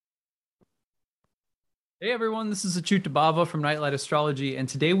Hey everyone, this is Achyut Bhava from Nightlight Astrology, and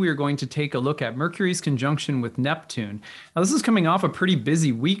today we are going to take a look at Mercury's conjunction with Neptune. Now, this is coming off a pretty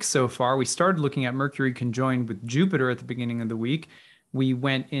busy week so far. We started looking at Mercury conjoined with Jupiter at the beginning of the week. We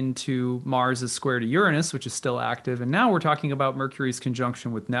went into Mars' square to Uranus, which is still active, and now we're talking about Mercury's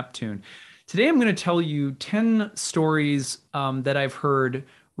conjunction with Neptune. Today I'm going to tell you 10 stories that I've heard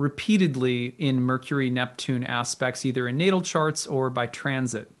repeatedly in Mercury-Neptune aspects, either in natal charts or by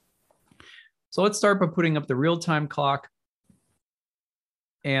transit. So let's start by putting up the real-time clock.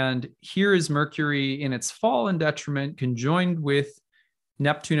 And here is Mercury in its fall and detriment conjoined with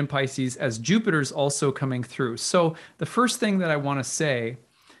Neptune and Pisces as Jupiter's also coming through. So the first thing that I want to say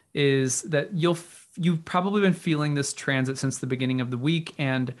is that you've probably been feeling this transit since the beginning of the week.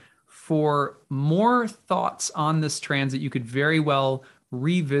 And for more thoughts on this transit, you could very well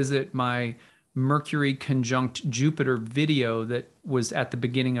revisit my Mercury conjunct Jupiter video that was at the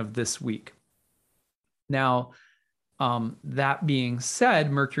beginning of this week. Now, that being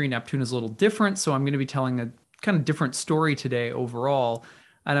said, Mercury Neptune is a little different. So I'm going to be telling a kind of different story today overall.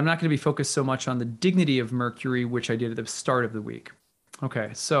 And I'm not going to be focused so much on the dignity of Mercury, which I did at the start of the week. Okay,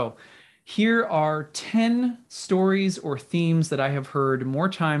 so here are 10 stories or themes that I have heard more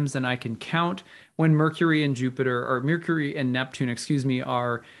times than I can count when Mercury and Jupiter, or Mercury and Neptune, excuse me,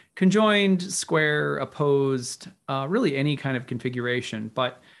 are conjoined, square, opposed, really any kind of configuration.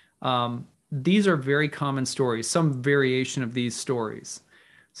 But these are very common stories, some variation of these stories.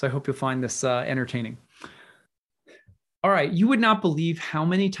 So I hope you'll find this entertaining. All right, you would not believe how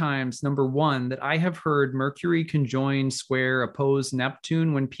many times, number one, that I have heard Mercury conjoin, square, oppose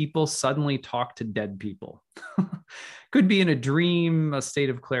Neptune when people suddenly talk to dead people. Could be in a dream, a state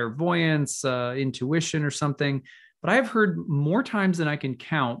of clairvoyance, intuition, or something. But I've heard more times than I can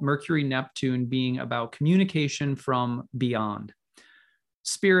count Mercury, Neptune being about communication from beyond.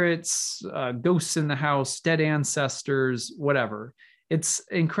 Spirits, ghosts in the house, dead ancestors, whatever. It's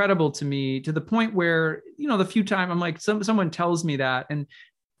incredible to me, to the point where, the few times I'm like, someone tells me that, and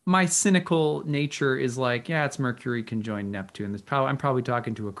my cynical nature is like, yeah, it's Mercury conjoined Neptune. I'm probably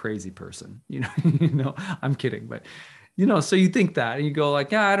talking to a crazy person. I'm kidding, but so you think that, and you go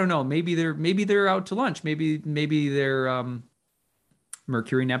like, yeah, I don't know, maybe they're out to lunch, maybe they're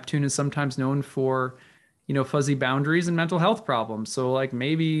Mercury Neptune is sometimes known for fuzzy boundaries and mental health problems. So like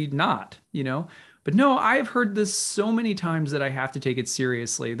maybe not. But no, I've heard this so many times that I have to take it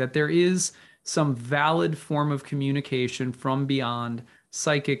seriously, that there is some valid form of communication from beyond,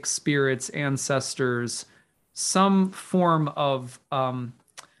 psychic spirits, ancestors, some form of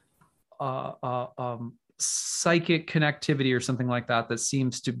psychic connectivity or something like that that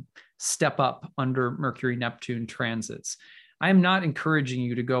seems to step up under Mercury Neptune transits. I am not encouraging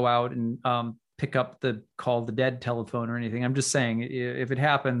you to go out and pick up the call the dead telephone or anything. I'm just saying, if it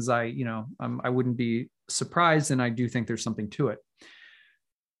happens, I wouldn't be surprised, and I do think there's something to it.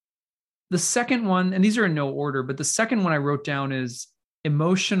 The second one, and these are in no order, but the second one I wrote down is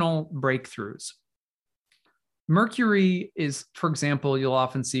emotional breakthroughs. Mercury is, for example, you'll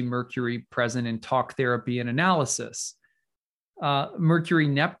often see Mercury present in talk therapy and analysis. Mercury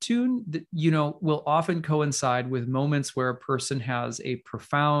Neptune, will often coincide with moments where a person has a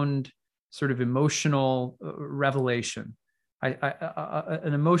profound sort of emotional revelation,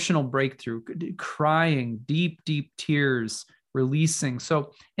 an emotional breakthrough, crying, deep, deep tears, releasing.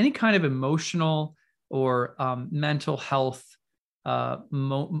 So any kind of emotional or mental health,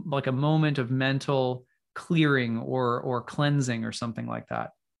 like a moment of mental clearing or cleansing or something like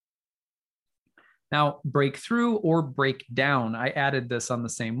that. Now, breakthrough or breakdown, I added this on the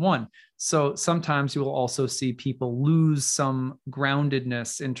same one. So sometimes you will also see people lose some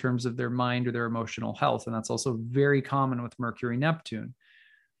groundedness in terms of their mind or their emotional health. And that's also very common with Mercury Neptune.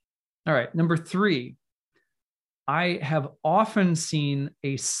 All right, number 3, I have often seen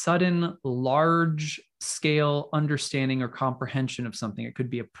a sudden large scale understanding or comprehension of something. It could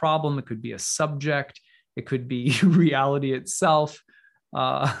be a problem, it could be a subject, it could be reality itself.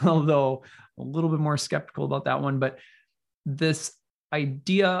 Although a little bit more skeptical about that one, but this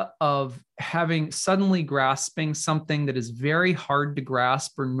idea of suddenly grasping something that is very hard to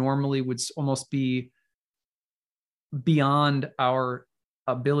grasp or normally would almost be beyond our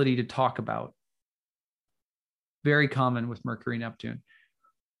ability to talk about. Very common with Mercury Neptune.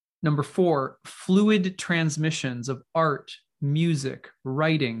 Number 4, fluid transmissions of art, music,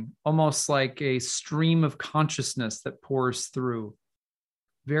 writing, almost like a stream of consciousness that pours through.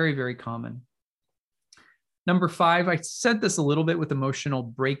 Very, very common. Number 5, I said this a little bit with emotional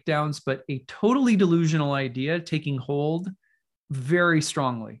breakdowns, but a totally delusional idea taking hold very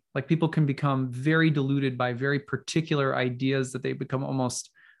strongly. Like people can become very deluded by very particular ideas that they become almost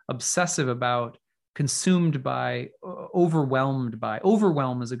obsessive about consumed by, overwhelmed by.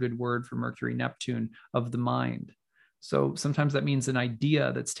 Overwhelm is a good word for Mercury, Neptune, of the mind. So sometimes that means an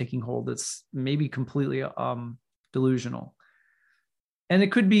idea that's taking hold that's maybe completely delusional. And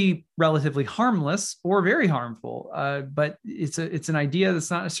it could be relatively harmless or very harmful, but it's an idea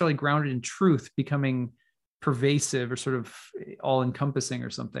that's not necessarily grounded in truth, becoming pervasive or sort of all-encompassing or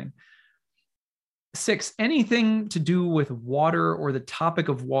something. 6, anything to do with water or the topic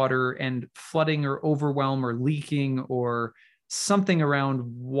of water and flooding or overwhelm or leaking or something around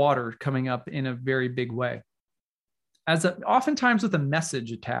water coming up in a very big way. Oftentimes with a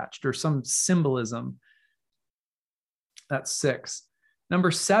message attached or some symbolism. That's 6.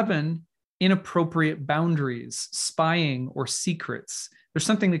 Number 7, inappropriate boundaries, spying, or secrets. There's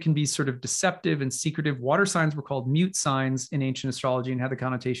something that can be sort of deceptive and secretive. Water signs were called mute signs in ancient astrology and had the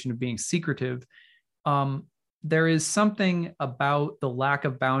connotation of being secretive. There is something about the lack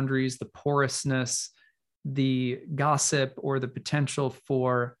of boundaries, the porousness, the gossip, or the potential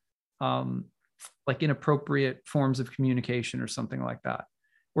for like inappropriate forms of communication or something like that.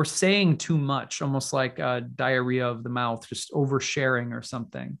 Or saying too much, almost like diarrhea of the mouth, just oversharing or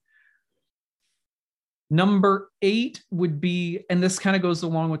something. Number 8 would be, and this kind of goes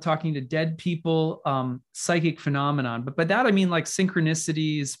along with talking to dead people, psychic phenomenon. But by that, I mean like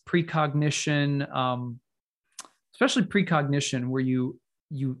synchronicities, precognition, especially precognition, where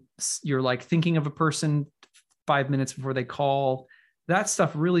you're like thinking of a person 5 minutes before they call. That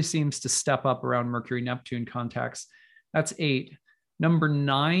stuff really seems to step up around Mercury, Neptune contacts. That's 8. Number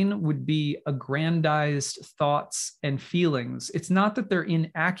 9 would be aggrandized thoughts and feelings. It's not that they're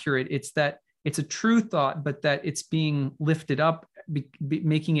inaccurate. It's that it's a true thought, but that it's being lifted up,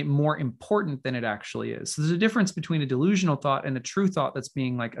 making it more important than it actually is. So there's a difference between a delusional thought and a true thought that's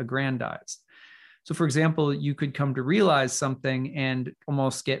being like aggrandized. So for example, you could come to realize something and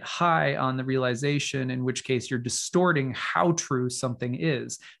almost get high on the realization, in which case you're distorting how true something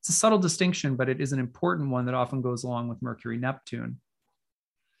is. It's a subtle distinction, but it is an important one that often goes along with Mercury, Neptune.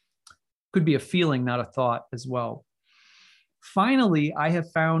 Could be a feeling, not a thought as well. Finally, I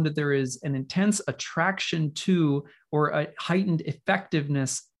have found that there is an intense attraction to or a heightened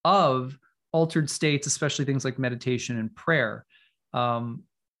effectiveness of altered states, especially things like meditation and prayer.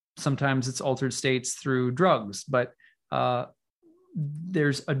 Sometimes it's altered states through drugs, but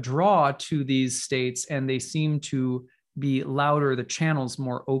there's a draw to these states and they seem to be louder, the channels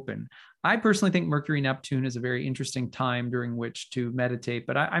more open. I personally think Mercury, Neptune is a very interesting time during which to meditate,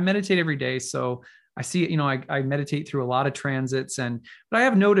 but I meditate every day. So I see, I meditate through a lot of transits, but I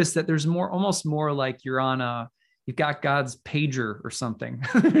have noticed that there's almost more like you've got God's pager or something.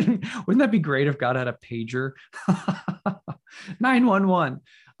 Wouldn't that be great if God had a pager? 911.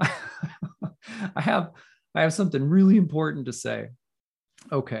 I have something really important to say.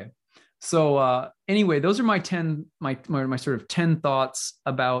 Okay. So anyway, those are my sort of 10 thoughts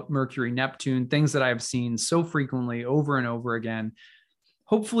about Mercury, Neptune, things that I've seen so frequently over and over again.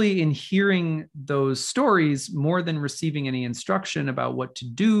 Hopefully in hearing those stories, more than receiving any instruction about what to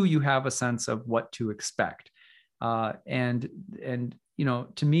do, you have a sense of what to expect. And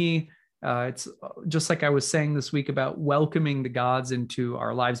to me, it's just like I was saying this week about welcoming the gods into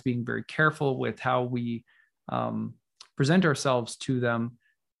our lives, being very careful with how we present ourselves to them.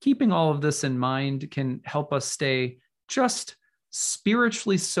 Keeping all of this in mind can help us stay just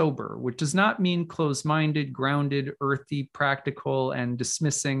spiritually sober, which does not mean closed-minded, grounded, earthy, practical, and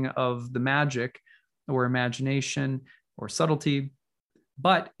dismissing of the magic or imagination or subtlety,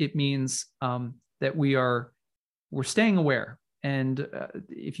 but it means that we're staying aware. And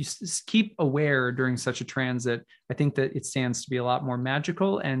if you keep aware during such a transit, I think that it stands to be a lot more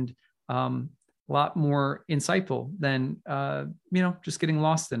magical and a lot more insightful than, just getting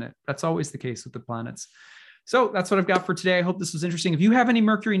lost in it. That's always the case with the planets. So that's what I've got for today. I hope this was interesting. If you have any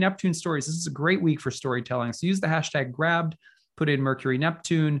Mercury, Neptune stories, this is a great week for storytelling. So use the hashtag grabbed, put in Mercury,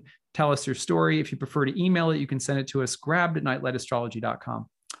 Neptune, tell us your story. If you prefer to email it, you can send it to us, grabbed@nightlightastrology.com.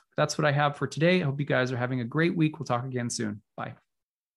 That's what I have for today. I hope you guys are having a great week. We'll talk again soon. Bye.